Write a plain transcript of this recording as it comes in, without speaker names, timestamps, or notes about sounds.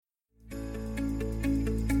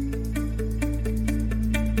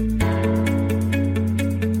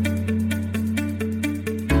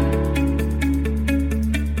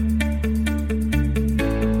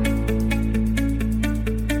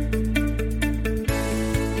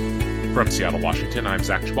From Seattle, Washington, I'm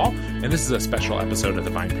Zach Chabal, and this is a special episode of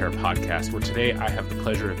the VinePair podcast, where today I have the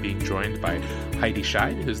pleasure of being joined by Heidi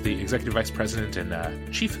Scheid, who's the Executive Vice President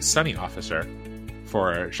and Chief Sunny Officer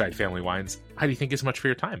for Scheid Family Wines. Heidi, thank you so much for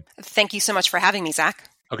your time. Thank you so much for having me, Zach.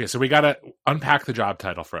 Okay, so we got to unpack the job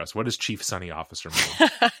title for us. What does Chief Sunny Officer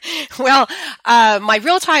mean? Well, my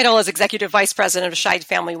real title is Executive Vice President of Scheid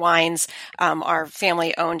Family Wines, our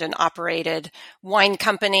family-owned and operated wine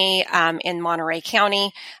company in Monterey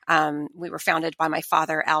County. We were founded by my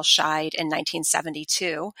father, Al Scheid, in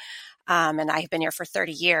 1972, and I have been here for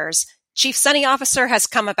 30 years. Chief Sunny Officer has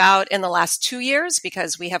come about in the last 2 years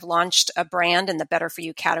because we have launched a brand in the Better For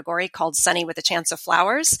You category called Sunny with a Chance of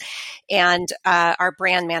Flowers. And our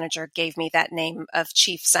brand manager gave me that name of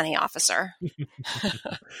Chief Sunny Officer.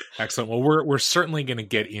 Excellent. Well, we're certainly going to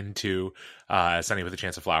get into Sunny with a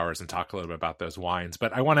Chance of Flowers and talk a little bit about those wines.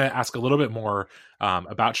 But I want to ask a little bit more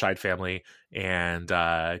about Scheid Family and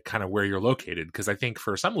kind of where you're located. Because I think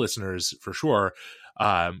for some listeners, for sure,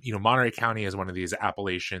 Monterey County is one of these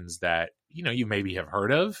appellations that, you maybe have heard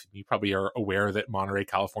of. You probably are aware that Monterey,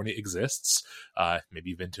 California exists. Maybe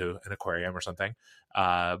you've been to an aquarium or something.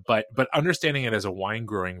 But understanding it as a wine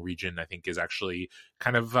growing region, I think, is actually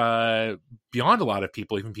kind of beyond a lot of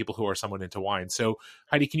people, even people who are somewhat into wine. So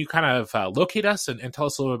Heidi, can you kind of locate us and tell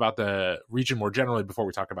us a little about the region more generally before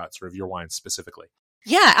we talk about sort of your wines specifically?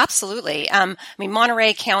 Yeah, absolutely.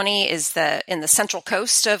 Monterey County is in the central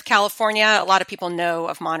coast of California. A lot of people know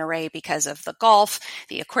of Monterey because of the Gulf,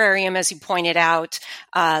 the aquarium, as you pointed out,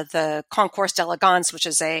 the Concours d'Elegance, which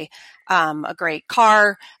is a great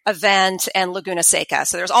car event, and Laguna Seca.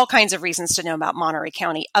 So there's all kinds of reasons to know about Monterey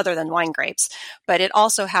County other than wine grapes, but it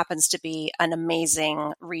also happens to be an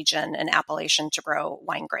amazing region in Appalachian to grow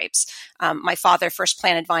wine grapes. My father first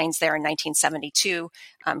planted vines there in 1972.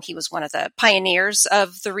 He was one of the pioneers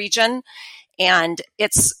of the region. And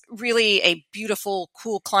it's really a beautiful,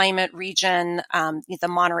 cool climate region. The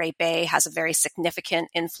Monterey Bay has a very significant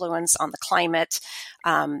influence on the climate.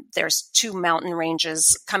 There's two mountain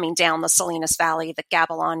ranges coming down the Salinas Valley, the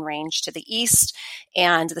Gabilan Range to the east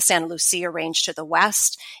and the Santa Lucia Range to the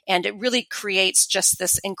west. And it really creates just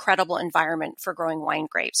this incredible environment for growing wine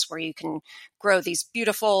grapes, where you can grow these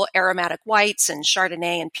beautiful aromatic whites and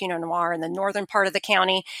Chardonnay and Pinot Noir in the northern part of the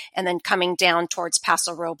county, and then coming down towards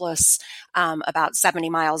Paso Robles, about 70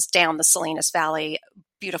 miles down the Salinas Valley,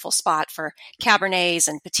 beautiful spot for Cabernets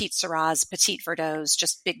and Petite Syrahs, Petite Verdots,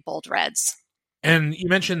 just big, bold reds. And you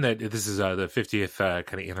mentioned that this is the 50th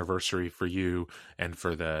kind of anniversary for you and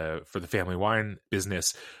for the family wine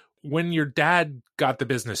business. When your dad got the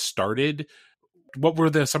business started, what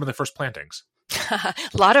were some of the first plantings? A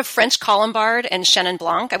lot of French Colombard and Chenin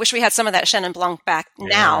Blanc. I wish we had some of that Chenin Blanc back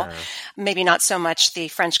now. Maybe not so much the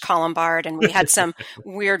French Colombard. And we had some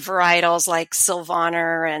weird varietals like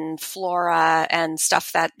Sylvaner and Flora and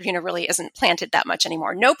stuff that, really isn't planted that much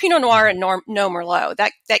anymore. No Pinot Noir and no Merlot.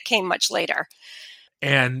 That came much later.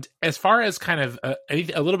 And as far as kind of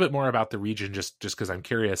a little bit more about the region, just because I'm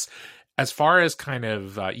curious, as far as kind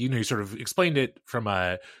of, you sort of explained it from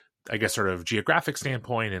a, I guess, sort of geographic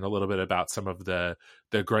standpoint and a little bit about some of the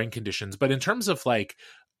growing conditions. But in terms of like,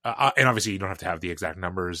 and obviously you don't have to have the exact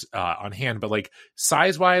numbers on hand, but like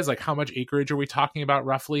size-wise, like how much acreage are we talking about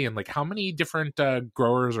roughly? And like how many different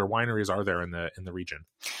growers or wineries are there in the region?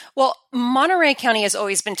 Well, Monterey County has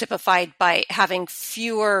always been typified by having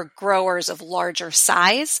fewer growers of larger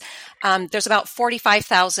size. There's about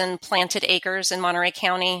 45,000 planted acres in Monterey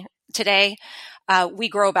County today. We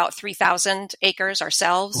grow about 3,000 acres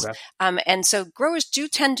ourselves. Okay. And so growers do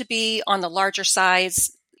tend to be on the larger size,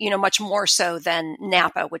 much more so than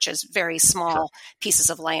Napa, which is very small pieces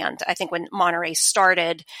of land. I think when Monterey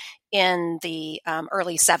started in the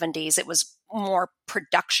early 70s, it was more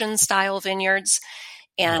production style vineyards.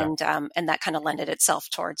 And that kind of lended itself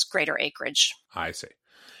towards greater acreage. I see.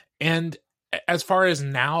 And as far as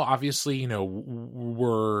now, obviously,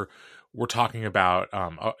 we're talking about,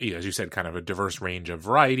 as you said, kind of a diverse range of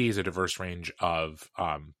varieties, a diverse range of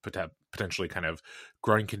potentially kind of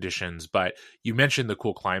growing conditions. But you mentioned the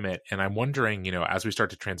cool climate, and I'm wondering, as we start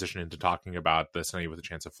to transition into talking about the Sunny with a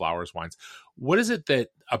Chance of Flowers wines, what is it that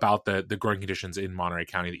about the growing conditions in Monterey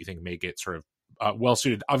County that you think make it sort of well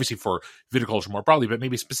suited, obviously for viticulture more broadly, but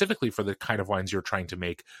maybe specifically for the kind of wines you're trying to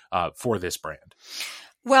make for this brand?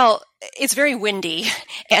 Well, it's very windy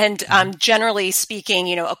and generally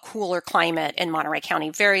speaking, a cooler climate in Monterey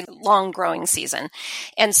County, very long growing season.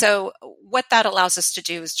 And so what that allows us to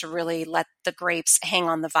do is to really let the grapes hang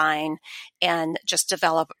on the vine and just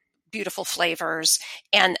develop beautiful flavors.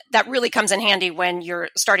 And that really comes in handy when you're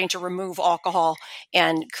starting to remove alcohol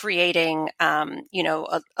and creating,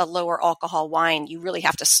 a lower alcohol wine. You really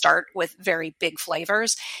have to start with very big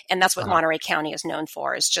flavors. And that's what Monterey County is known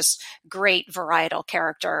for, is just great varietal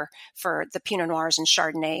character for the Pinot Noirs and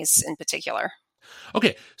Chardonnays in particular.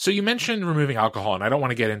 Okay, so you mentioned removing alcohol, and I don't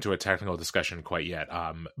want to get into a technical discussion quite yet,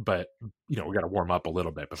 but we got to warm up a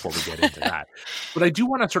little bit before we get into that. But I do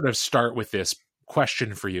want to sort of start with this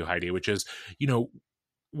question for you, Heidi, which is,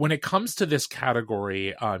 when it comes to this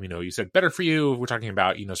category, you said better for you. We're talking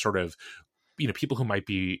about, sort of, people who might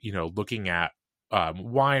be, looking at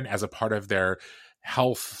wine as a part of their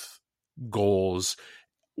health goals.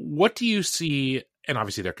 What do you see? And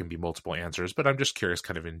obviously there can be multiple answers, but I'm just curious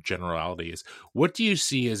kind of in generalities, what do you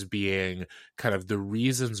see as being kind of the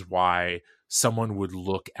reasons why someone would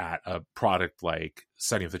look at a product like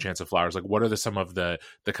Sunny with a Chance of Flowers? Like, what are some of the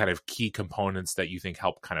kind of key components that you think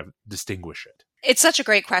help kind of distinguish it? It's such a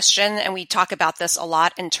great question. And we talk about this a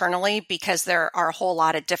lot internally because there are a whole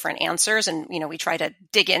lot of different answers. And, we try to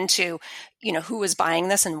dig into, who is buying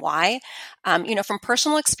this and why. From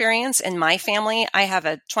personal experience in my family, I have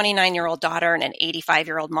a 29-year-old daughter and an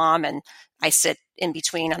 85-year-old mom, and I sit in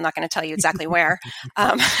between. I'm not going to tell you exactly where.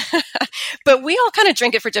 But we all kind of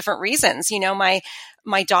drink it for different reasons.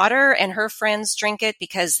 My daughter and her friends drink it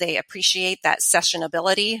because they appreciate that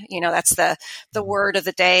sessionability. That's the word of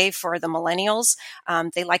the day for the millennials.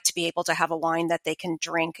 They like to be able to have a wine that they can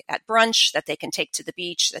drink at brunch, that they can take to the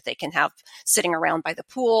beach, that they can have sitting around by the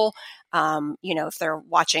pool. If they're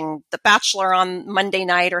watching The Bachelor on Monday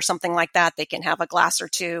night or something like that, they can have a glass or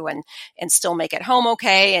two and still make it home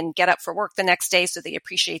okay and get up for work the next day. So they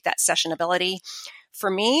appreciate that sessionability. For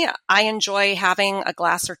me, I enjoy having a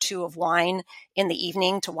glass or two of wine in the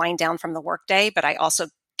evening to wind down from the workday, but I also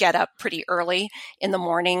get up pretty early in the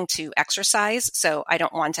morning to exercise. So I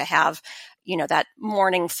don't want to have, that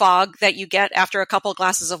morning fog that you get after a couple of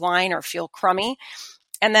glasses of wine or feel crummy.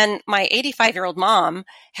 And then my 85-year-old mom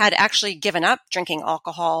had actually given up drinking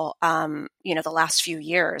alcohol, the last few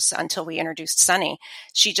years until we introduced Sunny.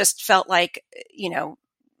 She just felt like,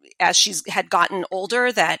 as she had gotten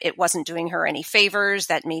older, that it wasn't doing her any favors,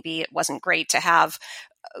 that maybe it wasn't great to have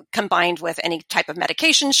combined with any type of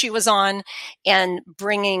medication she was on. And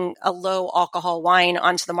bringing a low alcohol wine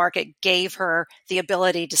onto the market gave her the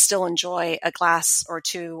ability to still enjoy a glass or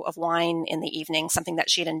two of wine in the evening, something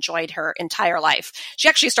that she had enjoyed her entire life. She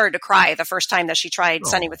actually started to cry the first time that she tried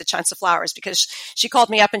Sunny with a Chance of Flowers, because she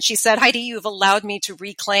called me up and she said, Heidi, you've allowed me to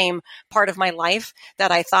reclaim part of my life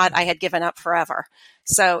that I thought I had given up forever.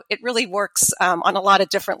 So it really works on a lot of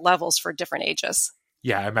different levels for different ages.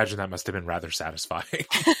 Yeah, I imagine that must have been rather satisfying.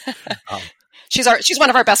 She's one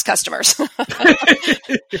of our best customers.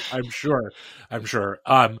 I'm sure.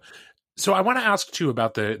 So I want to ask too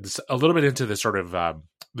about a little bit into the sort of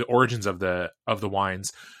the origins of the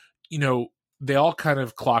wines. They all kind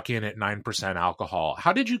of clock in at 9% alcohol.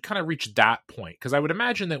 How did you kind of reach that point? Because I would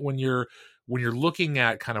imagine that when you're looking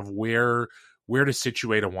at kind of where to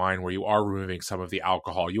situate a wine where you are removing some of the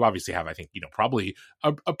alcohol, you obviously have, I think, probably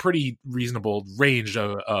a pretty reasonable range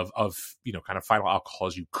of kind of final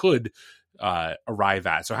alcohols you could arrive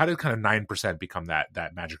at. So how did kind of 9% become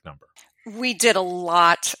that magic number? We did a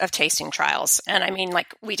lot of tasting trials. And I mean,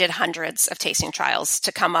 we did hundreds of tasting trials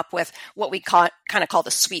to come up with what we kind of call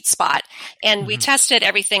the sweet spot. And we tested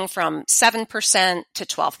everything from 7% to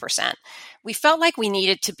 12%. We felt like we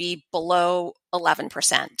needed to be below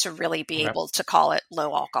 11% to really be able to call it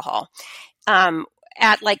low alcohol.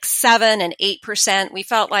 At 7 and 8%, we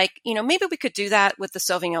felt like, maybe we could do that with the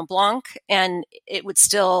Sauvignon Blanc and it would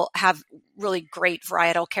still have really great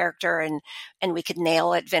varietal character and we could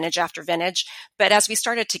nail it vintage after vintage. But as we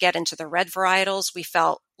started to get into the red varietals, we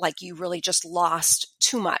felt like you really just lost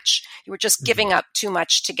too much. You were just giving up too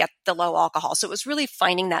much to get the low alcohol. So it was really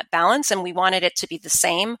finding that balance, and we wanted it to be the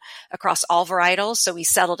same across all varietals. So we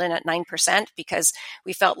settled in at 9% because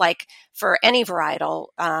we felt like for any varietal,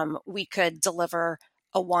 we could deliver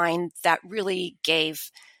a wine that really gave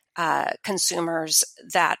consumers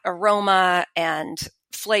that aroma and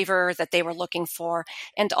flavor that they were looking for,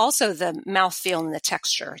 and also the mouthfeel and the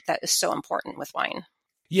texture that is so important with wine.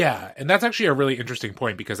 Yeah, and that's actually a really interesting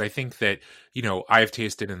point, because I think that, I've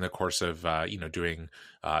tasted in the course of, doing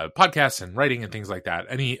podcasts and writing and things like that,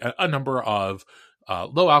 a number of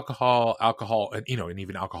low alcohol, and, and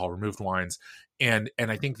even alcohol removed wines. And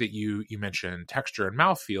I think that you mentioned texture and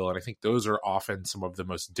mouthfeel, and I think those are often some of the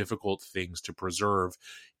most difficult things to preserve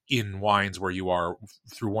in wines where you are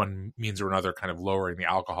through one means or another kind of lowering the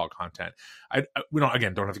alcohol content. We don't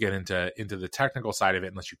have to get into the technical side of it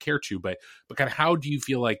unless you care to, but kind of how do you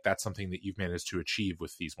feel like that's something that you've managed to achieve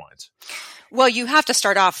with these wines? Well, you have to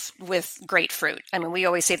start off with great fruit. I mean, we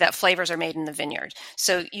always say that flavors are made in the vineyard.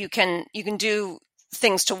 So you can do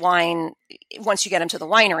things to wine once you get them to the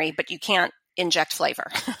winery, but you can't inject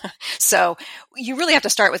flavor. So you really have to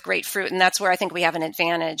start with great fruit. And that's where I think we have an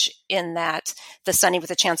advantage in that the Sunny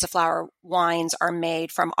with a Chance of Flower wines are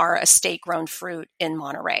made from our estate grown fruit in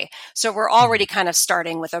Monterey. So we're already kind of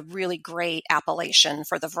starting with a really great appellation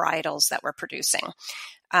for the varietals that we're producing.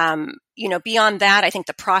 Beyond that, I think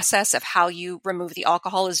the process of how you remove the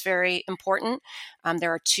alcohol is very important.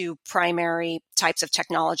 There are two primary types of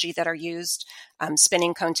technology that are used,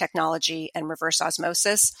 spinning cone technology and reverse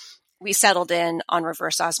osmosis. We settled in on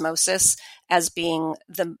reverse osmosis as being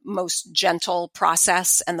the most gentle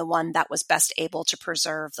process and the one that was best able to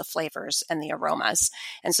preserve the flavors and the aromas.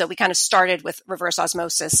 And so we kind of started with reverse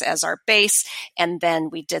osmosis as our base, and then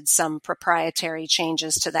we did some proprietary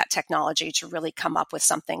changes to that technology to really come up with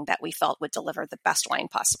something that we felt would deliver the best wine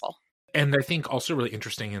possible. And I think also really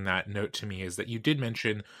interesting in that note to me is that you did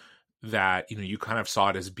mention that you kind of saw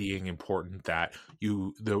it as being important that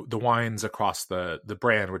the wines across the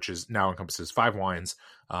brand, which is now encompasses 5 wines,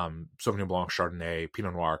 Sauvignon Blanc, Chardonnay,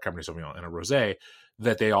 Pinot Noir, Cabernet Sauvignon, and a Rosé,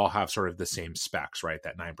 that they all have sort of the same specs, right?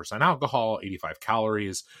 That 9% alcohol, 85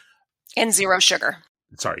 calories, and 0 sugar.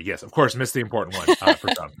 Sorry, yes, of course, missed the important one for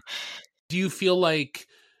some. Do you feel like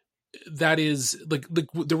that is like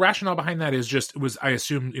the rationale behind that was I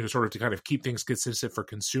assume sort of to kind of keep things consistent for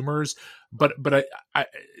consumers, but I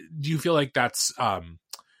do you feel like that's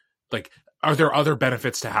like, are there other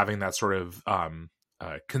benefits to having that sort of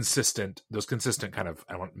consistent kind of,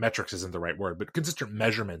 metrics isn't the right word, but consistent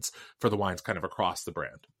measurements for the wines kind of across the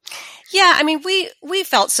brand? Yeah, I mean, we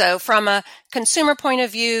felt so from a consumer point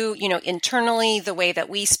of view, internally, the way that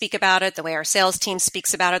we speak about it, the way our sales team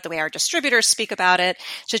speaks about it, the way our distributors speak about it,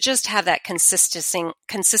 to just have that consistent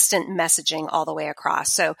messaging all the way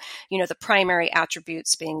across. So, the primary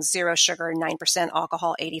attributes being 0 sugar, 9%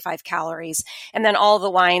 alcohol, 85 calories. And then all the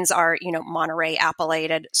wines are, Monterey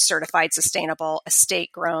appellated, certified sustainable,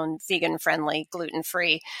 estate grown, vegan friendly, gluten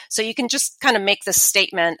free. So you can just kind of make the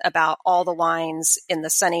statement about all the wines in the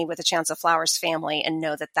Sunny with a Chance of Flowers family and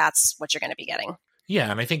know that that's what you're going to be getting. Yeah,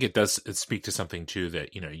 and I think it does speak to something too that,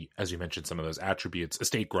 as you mentioned, some of those attributes,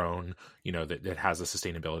 estate grown, that has a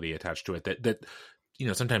sustainability attached to it, that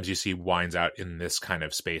sometimes you see wines out in this kind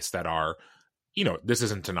of space that are, this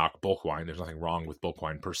isn't to knock bulk wine. There's nothing wrong with bulk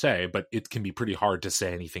wine per se, but it can be pretty hard to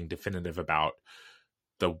say anything definitive about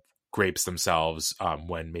the grapes themselves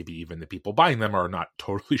when maybe even the people buying them are not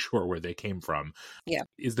totally sure where they came from. Yeah.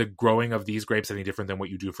 Is the growing of these grapes any different than what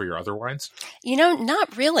you do for your other wines?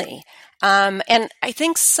 Not really. And I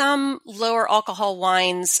think some lower alcohol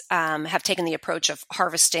wines have taken the approach of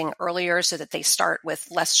harvesting earlier so that they start with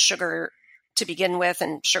less sugar to begin with,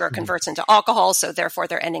 and sugar converts into alcohol. So therefore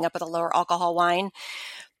they're ending up with a lower alcohol wine.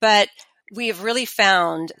 But we have really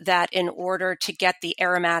found that in order to get the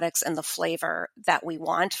aromatics and the flavor that we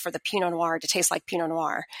want for the Pinot Noir to taste like Pinot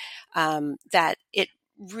Noir, that it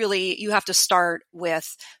really, you have to start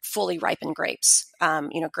with fully ripened grapes,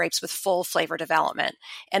 grapes with full flavor development.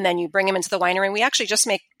 And then you bring them into the winery. And we actually just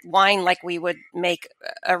make wine like we would make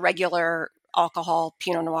a regular alcohol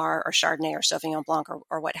Pinot Noir or Chardonnay or Sauvignon Blanc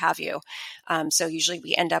or what have you. So usually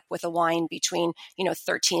we end up with a wine between,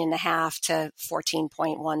 13.5 to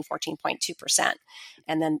 14.1, 14.2%.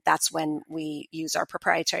 And then that's when we use our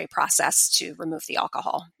proprietary process to remove the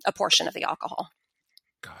alcohol, a portion of the alcohol.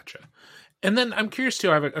 Gotcha. And then I'm curious too.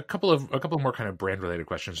 I have a couple more kind of brand related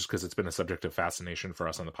questions, just because it's been a subject of fascination for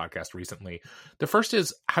us on the podcast recently. The first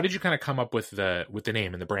is, how did you kind of come up with the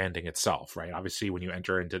name and the branding itself? Right. Obviously, when you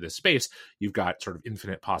enter into this space, you've got sort of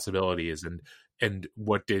infinite possibilities. And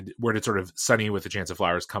where did sort of Sunny with a Chance of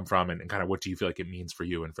Flowers come from, and kind of what do you feel like it means for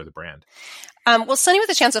you and for the brand? Well, Sunny with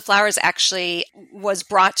a Chance of Flowers actually was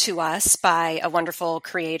brought to us by a wonderful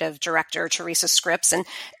creative director, Teresa Scripps. And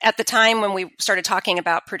at the time when we started talking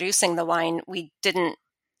about producing the wine, we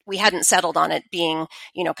hadn't settled on it being,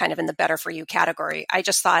 kind of in the better for you category. I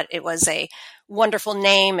just thought it was a wonderful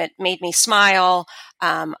name. It made me smile.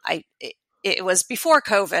 It was before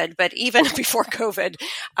COVID, but even before COVID,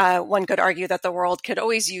 one could argue that the world could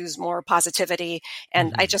always use more positivity.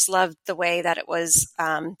 And I just loved the way that it was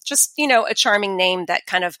just, a charming name that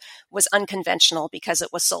kind of was unconventional because it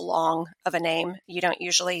was so long of a name. You don't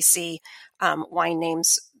usually see wine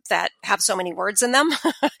names that have so many words in them.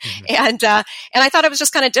 Mhm. And I thought it was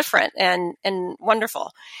just kind of different and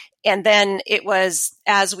wonderful. And then it was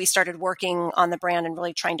as we started working on the brand and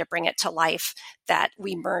really trying to bring it to life that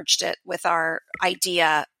we merged it with our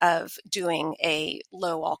idea of doing a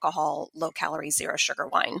low alcohol, low calorie, zero sugar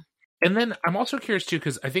wine. And then I'm also curious too,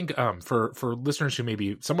 because I think for listeners who may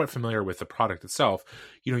be somewhat familiar with the product itself,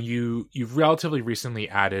 you've relatively recently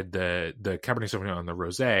added the Cabernet Sauvignon and the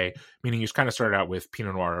Rosé, meaning you kind of started out with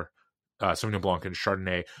Pinot Noir, Sauvignon Blanc, and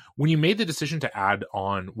Chardonnay. When you made the decision to add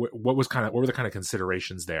on, what were the kind of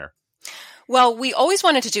considerations there? Well, we always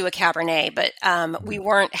wanted to do a Cabernet, but we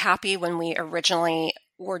weren't happy when we originally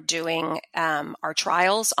were doing our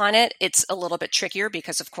trials on it. It's a little bit trickier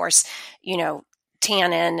because, of course,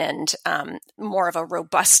 tannin and more of a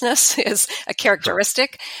robustness is a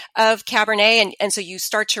characteristic of Cabernet. And so you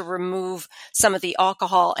start to remove some of the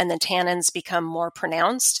alcohol and the tannins become more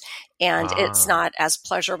pronounced and it's not as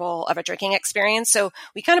pleasurable of a drinking experience. So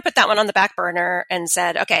we kind of put that one on the back burner and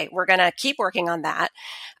said, okay, we're going to keep working on that.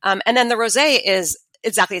 And then the rosé is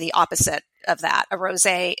exactly the opposite of that. A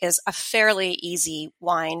rosé is a fairly easy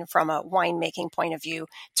wine from a winemaking point of view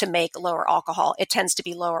to make lower alcohol. It tends to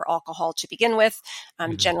be lower alcohol to begin with.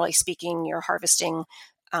 Generally speaking, you're harvesting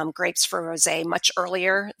grapes for rosé much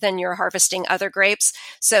earlier than you're harvesting other grapes.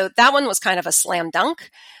 So that one was kind of a slam dunk.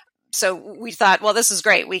 So we thought, well, this is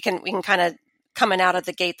great. We can kind of coming out of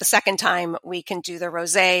the gate the second time, we can do the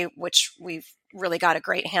rosé, which we've really got a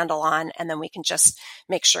great handle on. And then we can just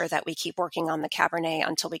make sure that we keep working on the Cabernet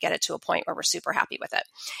until we get it to a point where we're super happy with it.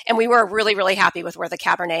 And we were really, really happy with where the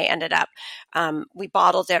Cabernet ended up. We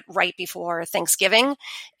bottled it right before Thanksgiving.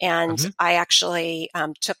 And I actually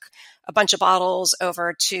took a bunch of bottles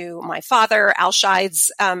over to my father, Al Scheid's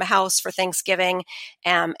house for Thanksgiving.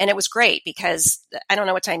 And it was great because I don't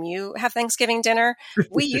know what time you have Thanksgiving dinner.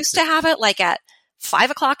 We used to have it like at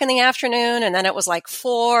 5:00 in the afternoon, and then it was like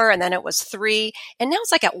 4, and then it was 3, and now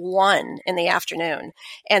it's like at 1 in the afternoon.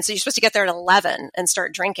 And so you're supposed to get there at 11 and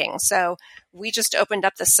start drinking. So we just opened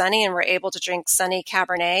up the Sunny and were able to drink Sunny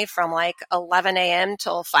Cabernet from like 11 a.m.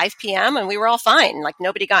 till 5 p.m. And we were all fine. Like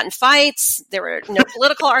nobody got in fights. There were no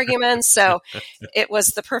political arguments. So it was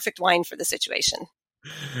the perfect wine for the situation.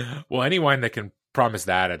 Well, any wine that can promise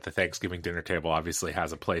that at the Thanksgiving dinner table obviously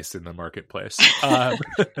has a place in the marketplace.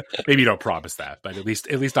 Maybe you don't promise that, but at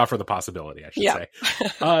least offer the possibility, I should say.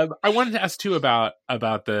 I wanted to ask too about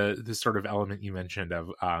the sort of element you mentioned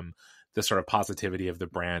of the sort of positivity of the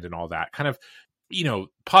brand and all that kind of,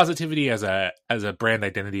 positivity as a brand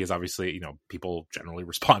identity is obviously, people generally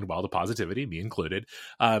respond well to positivity, me included.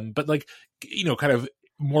 But like, kind of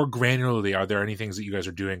more granularly, are there any things that you guys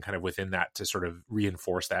are doing kind of within that to sort of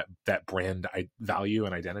reinforce that brand value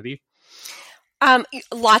and identity?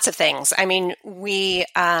 Lots of things. I mean, we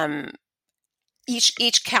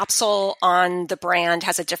each capsule on the brand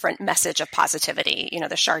has a different message of positivity.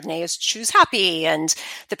 The Chardonnay is choose happy, and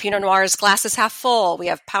the Pinot Noir is glass is half full. We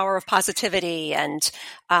have power of positivity and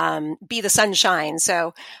be the sunshine.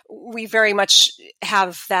 So we very much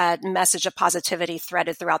have that message of positivity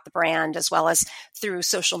threaded throughout the brand, as well as through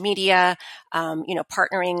social media,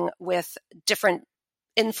 partnering with different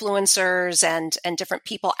influencers and different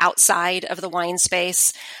people outside of the wine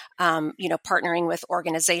space, partnering with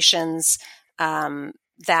organizations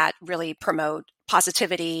that really promote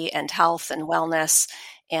positivity and health and wellness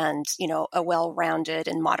and, a well-rounded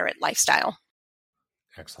and moderate lifestyle.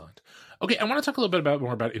 Excellent. Okay. I want to talk a little bit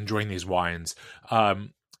more about enjoying these wines.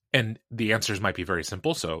 And the answers might be very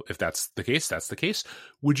simple. So if that's the case, that's the case.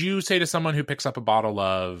 Would you say to someone who picks up a bottle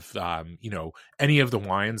of, any of the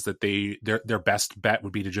wines that their best bet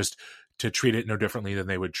would be to treat it no differently than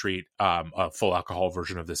they would treat a full alcohol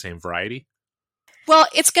version of the same variety? Well,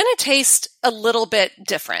 it's going to taste a little bit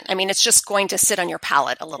different. I mean, it's just going to sit on your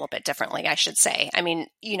palate a little bit differently, I should say. I mean,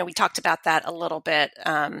 we talked about that a little bit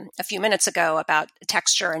a few minutes ago about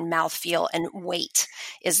texture and mouthfeel, and weight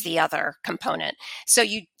is the other component. So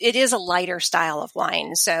it is a lighter style of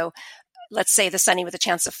wine. So let's say the Sunny with a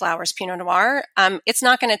Chance of Flowers Pinot Noir, it's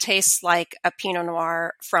not going to taste like a Pinot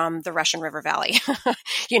Noir from the Russian River Valley,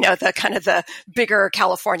 the kind of the bigger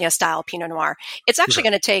California style Pinot Noir. It's actually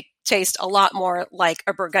going to taste a lot more like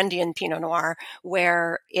a Burgundian Pinot Noir,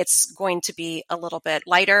 where it's going to be a little bit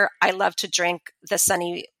lighter. I love to drink the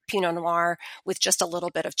Sunny Pinot Noir with just a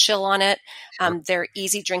little bit of chill on it. Sure. They're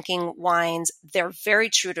easy drinking wines. They're very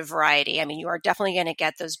true to variety. I mean, you are definitely going to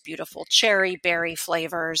get those beautiful cherry, berry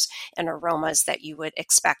flavors and aromas that you would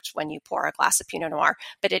expect when you pour a glass of Pinot Noir,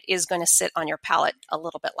 but it is going to sit on your palate a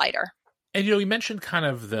little bit lighter. And you mentioned kind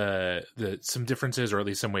of the some differences, or at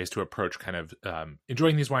least some ways to approach kind of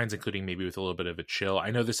enjoying these wines, including maybe with a little bit of a chill.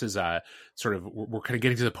 I know this is sort of we're kind of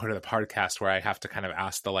getting to the point of the podcast where I have to kind of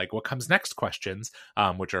ask the what comes next questions,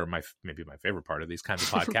 which are maybe my favorite part of these kinds of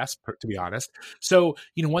podcasts, to be honest. So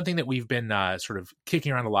one thing that we've been sort of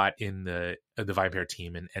kicking around a lot in the VinePair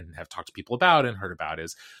team and have talked to people about and heard about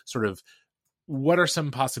is sort of what are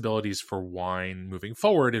some possibilities for wine moving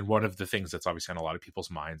forward? And one of the things that's obviously on a lot of people's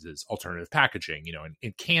minds is alternative packaging,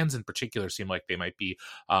 and cans in particular seem like they might be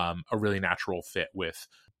a really natural fit with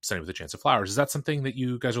Sunny with a Chance of Flowers. Is that something that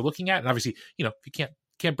you guys are looking at? And obviously, if you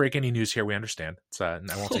can't break any news here, we understand. I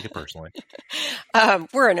won't take it personally.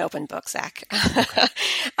 We're an open book, Zach. Okay.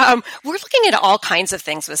 We're looking at all kinds of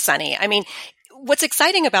things with Sunny. I mean, what's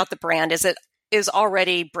exciting about the brand is it is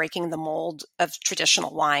already breaking the mold of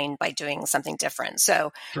traditional wine by doing something different.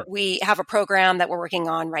 So Sure. We have a program that we're working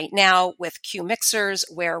on right now with Q Mixers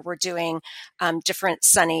where we're doing different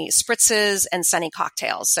Sunny spritzes and Sunny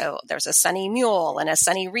cocktails. So there's a Sunny Mule and a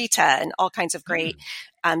Sunny Rita and all kinds of great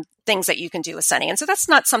things that you can do with Sunny. And so that's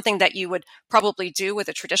not something that you would probably do with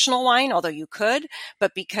a traditional wine, although you could,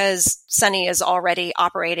 but because Sunny is already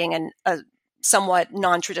operating in a somewhat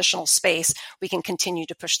non-traditional space, we can continue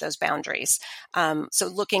to push those boundaries. So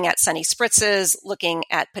looking at Sunny spritzes, looking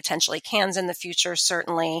at potentially cans in the future,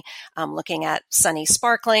 certainly looking at Sunny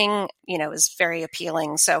sparkling, is very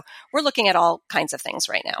appealing. So we're looking at all kinds of things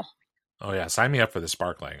right now. Oh yeah, sign me up for the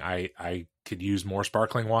sparkling. I could use more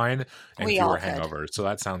sparkling wine and fewer hangovers. So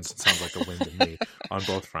that sounds like a win to me on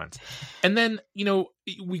both fronts. And then,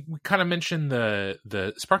 we kind of mentioned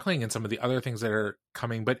the sparkling and some of the other things that are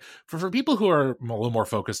coming, but for people who are a little more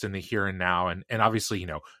focused in the here and now, and obviously,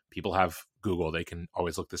 people have Google, they can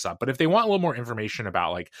always look this up. But if they want a little more information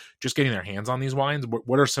about just getting their hands on these wines,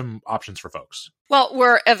 what are some options for folks? Well,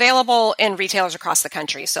 we're available in retailers across the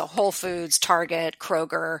country. So Whole Foods, Target,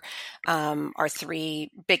 Kroger are three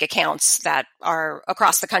big accounts that are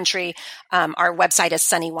across the country. Our website is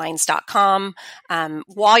sunnywines.com.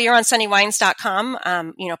 While you're on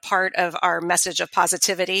sunnywines.com, part of our message of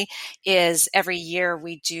positivity is every year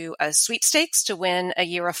we do a sweepstakes to win a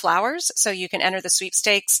year of flowers. So you can enter the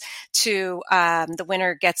sweepstakes to the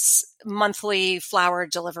winner gets monthly flower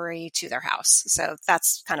delivery to their house. So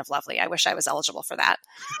that's kind of lovely. I wish I was eligible for that.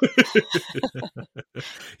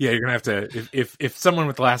 Yeah, you're gonna have to. If someone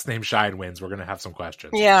with the last name Scheid wins, we're gonna have some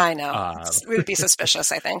questions. Yeah, I know. We would be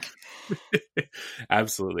suspicious, I think.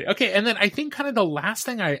 Absolutely. Okay, and then I think kind of the last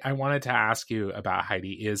thing I wanted to ask you about,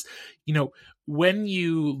 Heidi, is when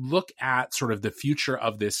you look at sort of the future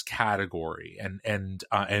of this category, and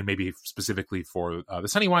maybe specifically for the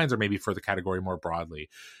Sunny wines, or maybe for the category more broadly.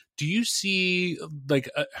 Do you see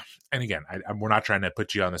and again, we're not trying to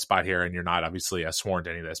put you on the spot here, and you're not obviously sworn to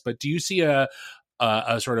any of this, but do you see a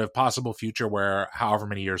sort of possible future where however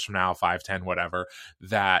many years from now, 5, 10, whatever,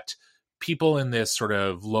 that people in this sort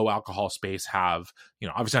of low alcohol space have,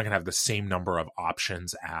 obviously not going to have the same number of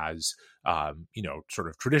options as, sort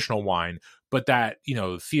of traditional wine, but that,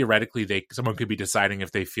 theoretically someone could be deciding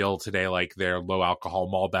if they feel today like their low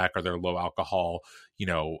alcohol Malbec or their low alcohol,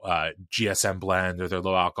 GSM blend, or their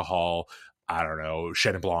low alcohol, I don't know,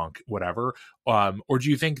 Chenin Blanc, whatever. Or do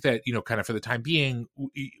you think that, kind of for the time being,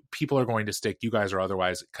 people are going to stick, you guys or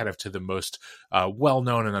otherwise, kind of to the most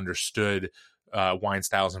well-known and understood wine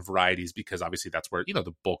styles and varieties, because obviously that's where,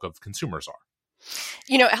 the bulk of consumers are?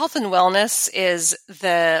 Health and wellness is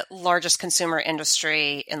the largest consumer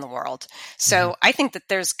industry in the world. So I think that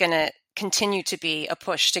there's going to continue to be a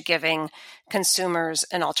push to giving consumers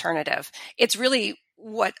an alternative. It's really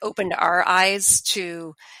what opened our eyes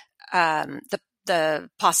to the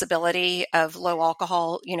possibility of low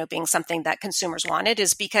alcohol, being something that consumers wanted,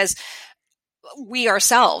 is because we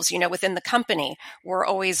ourselves, within the company, we're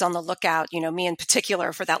always on the lookout, me in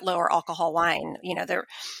particular, for that lower alcohol wine. There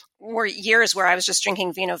were years where I was just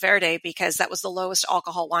drinking Vino Verde because that was the lowest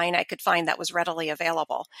alcohol wine I could find that was readily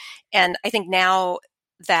available. And I think now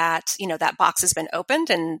that, that box has been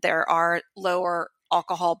opened and there are lower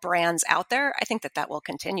alcohol brands out there, I think that will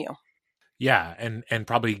continue. Yeah, and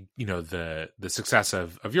probably the success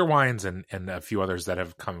of your wines and a few others that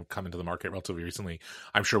have come into the market relatively recently,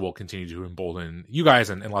 I'm sure will continue to embolden you guys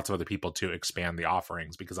and lots of other people to expand the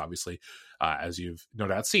offerings, because obviously, as you've no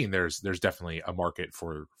doubt seen, there's definitely a market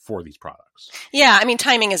for these products. Yeah, I mean,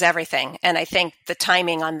 timing is everything, and I think the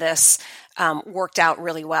timing on this worked out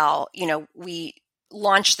really well. We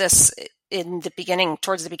launched this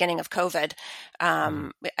towards the beginning of COVID.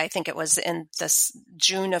 I think it was in this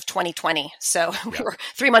June of 2020. So we were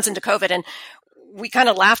 3 months into COVID, and we kind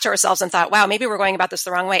of laughed to ourselves and thought, wow, maybe we're going about this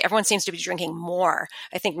the wrong way. Everyone seems to be drinking more.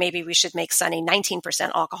 I think maybe we should make Sunny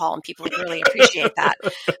 19% alcohol and people would really appreciate that.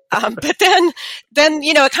 But then,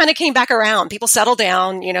 it kind of came back around. People settled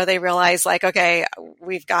down, they realized like, okay,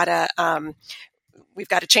 we've got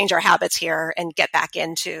to change our habits here and get back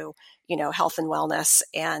into, health and wellness.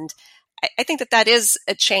 And I think that is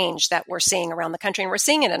a change that we're seeing around the country, and we're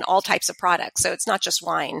seeing it in all types of products. So it's not just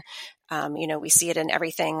wine. We see it in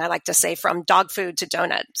everything. I like to say from dog food to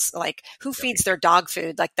donuts. Like, who feeds their dog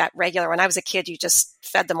food like that regular? When I was a kid, you just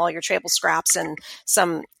fed them all your table scraps and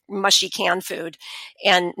some mushy canned food.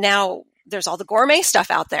 And now there's all the gourmet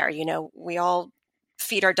stuff out there. We all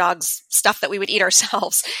feed our dogs stuff that we would eat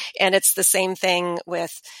ourselves. And it's the same thing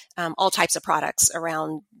with all types of products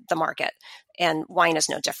around the market. And wine is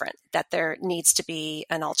no different, that there needs to be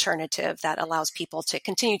an alternative that allows people to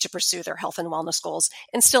continue to pursue their health and wellness goals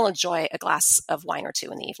and still enjoy a glass of wine or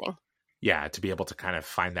two in the evening. Yeah, to be able to kind of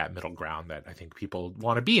find that middle ground that I think people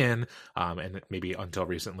want to be in, and maybe until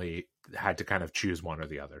recently had to kind of choose one or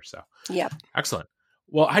the other. So, yeah, excellent.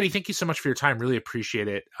 Well, Heidi, thank you so much for your time. Really appreciate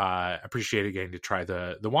it. Appreciate getting to try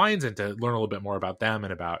the wines and to learn a little bit more about them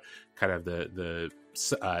and about kind of the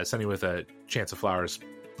Sunny with a Chance of Flowers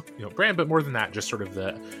brand, but more than that, just sort of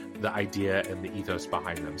the idea and the ethos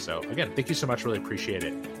behind them. So again, thank you so much. Really appreciate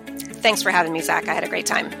it. Thanks for having me, Zach. I had a great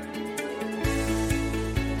time.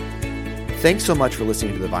 Thanks so much for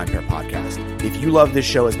listening to the VinePair podcast. If you love this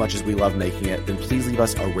show as much as we love making it, then please leave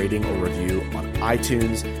us a rating or review on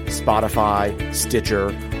iTunes, Spotify, Stitcher,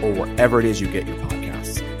 or wherever it is you get your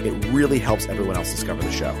podcasts. It really helps everyone else discover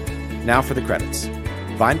the show. Now for the credits.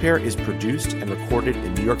 VinePair is produced and recorded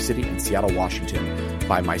in New York City and Seattle, Washington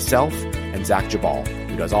by myself and Zach Jabal,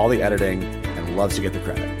 who does all the editing and loves to get the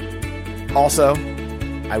credit. Also,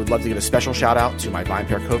 I would love to give a special shout out to my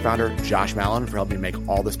VinePair co-founder, Josh Mallon, for helping me make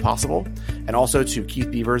all this possible, and also to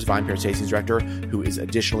Keith Beavers, VinePair Tastings Director, who is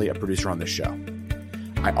additionally a producer on this show.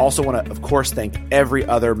 I also want to, of course, thank every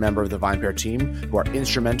other member of the VinePair team who are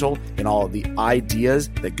instrumental in all of the ideas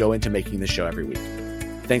that go into making this show every week.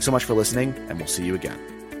 Thanks so much for listening, and we'll see you again.